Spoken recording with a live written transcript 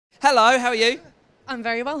hello, how are you? I'm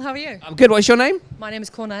very well, how are you? I'm good, what's your name? My name is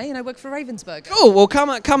Cornet and I work for Ravensburger. Cool, well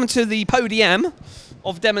come to the podium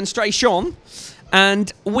of demonstration,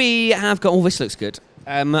 and we have got, oh this looks good.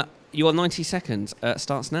 Your 90 seconds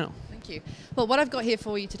starts now. Thank you. Well, what I've got here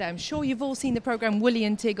for you today, I'm sure you've all seen the programme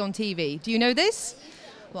Woolly Tig on TV. Do you know this?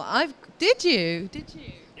 Well, did you? Yeah,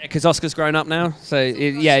 because Oscar's grown up now, so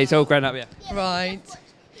yeah, he's all grown up, yeah. Right.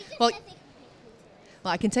 Well,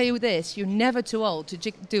 I can tell you this, you're never too old to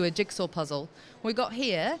do a jigsaw puzzle. What we got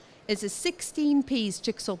here is a 16-piece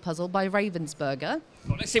jigsaw puzzle by Ravensburger.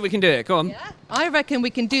 Well, let's see if we can do it, go on. Yeah? I reckon we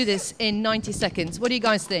can do this in 90 seconds. What do you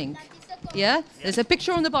guys think? Yeah? There's a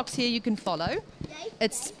picture on the box here you can follow.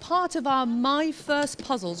 It's part of our My First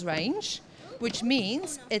Puzzles range, which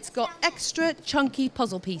means it's got extra chunky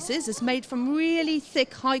puzzle pieces. It's made from really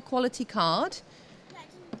thick, high-quality card.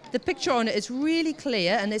 The picture on it is really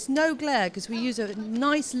clear and there's no glare because we use a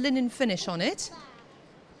nice linen finish on it.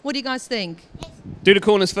 What do you guys think? Do the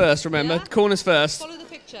corners first, remember? Yeah? Corners first. Follow the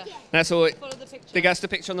picture. That's all. Follow the picture. That's the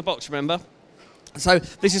picture on the box, remember? So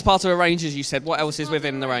this is part of a range, as you said. What else is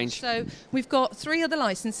within the range? So we've got 3 other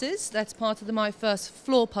licenses. That's part of the My First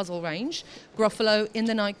Floor Puzzle range. Gruffalo, In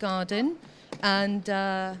the Night Garden, and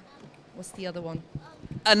what's the other one?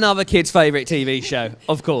 Another kid's favourite TV show,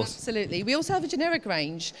 of course. Absolutely. We also have a generic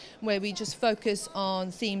range where we just focus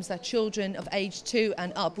on themes that children of age 2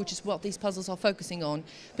 and up, which is what these puzzles are focusing on,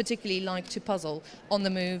 particularly like to puzzle, On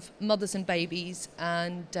the Move, Mothers and Babies,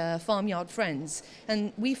 and Farmyard Friends.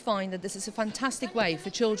 And we find that this is a fantastic way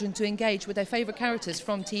for children to engage with their favourite characters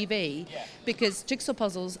from TV, because jigsaw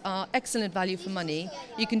puzzles are excellent value for money.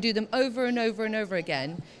 You can do them over and over and over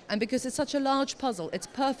again. And because it's such a large puzzle, it's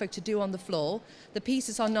perfect to do on the floor. The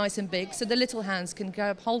pieces are nice and big, so the little hands can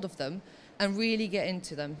grab hold of them and really get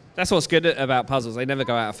into them. That's what's good about puzzles. They never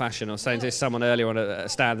go out of fashion. I was saying to someone earlier on a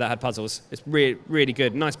stand that had puzzles. It's really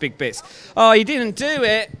good. Nice big bits. Oh, you didn't do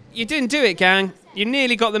it. You didn't do it, gang. You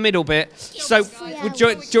nearly got the middle bit. So, how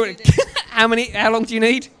long do you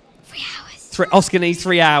need? 3 hours. Oscar needs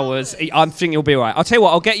 3 hours. I think you'll be all right. I'll tell you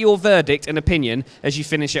what, I'll get your verdict and opinion as you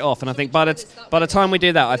finish it off. And I think by the time we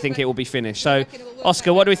do that, I think it will be finished. So,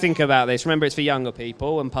 Oscar, what do we think about this? Remember, it's for younger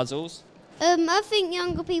people and puzzles. I think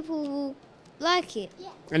younger people will like it.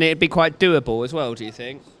 And it'd be quite doable as well, do you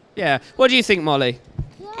think? Yeah. What do you think, Molly?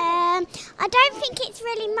 I don't think it's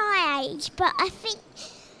really my age, but I think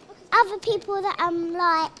other people that are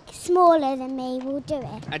like smaller than me will do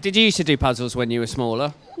it. Did you used to do puzzles when you were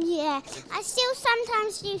smaller? Yeah, I still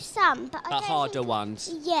sometimes do some, but I don't harder think ones.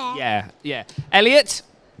 Yeah. Yeah. Elliot?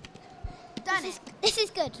 Done it. This is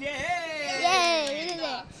good. Yay! Yay! This is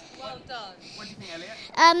it. Well done. What do you think, Elliot?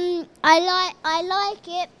 I like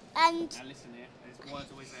it, and Now listen here. There's words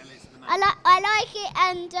always Elliot's the I like it,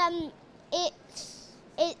 and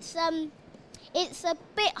it's a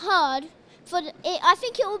bit hard. I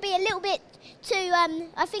think it will be a little bit too.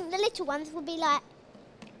 I think the little ones will be like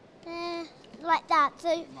that.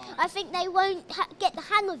 So I think they won't get the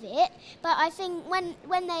hang of it. But I think when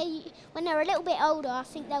they're a little bit older, I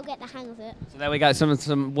think they'll get the hang of it. So there we go.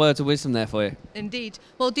 Some words of wisdom there for you. Indeed.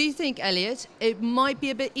 Well, do you think, Elliot, it might be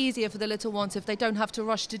a bit easier for the little ones if they don't have to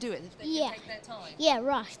rush to do it? If they can take their time? Yeah,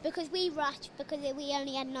 rush, because we rushed because we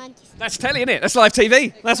only had 90 seconds. That's telly, innit? That's live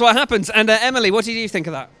TV. That's what happens. And Emily, what did you think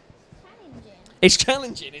of that? It's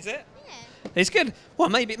challenging, is it? Yeah. It's good. Well,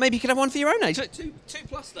 maybe you could have one for your own age. Look, two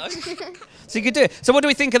plus though. So you could do it. So what do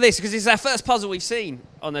we think of this? Because it's our first puzzle we've seen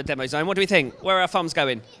on the demo zone. What do we think? Where are our thumbs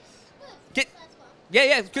going?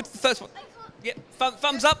 Yeah, good for the first one. Yeah,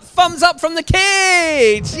 thumbs up from the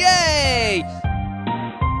kids! Yay!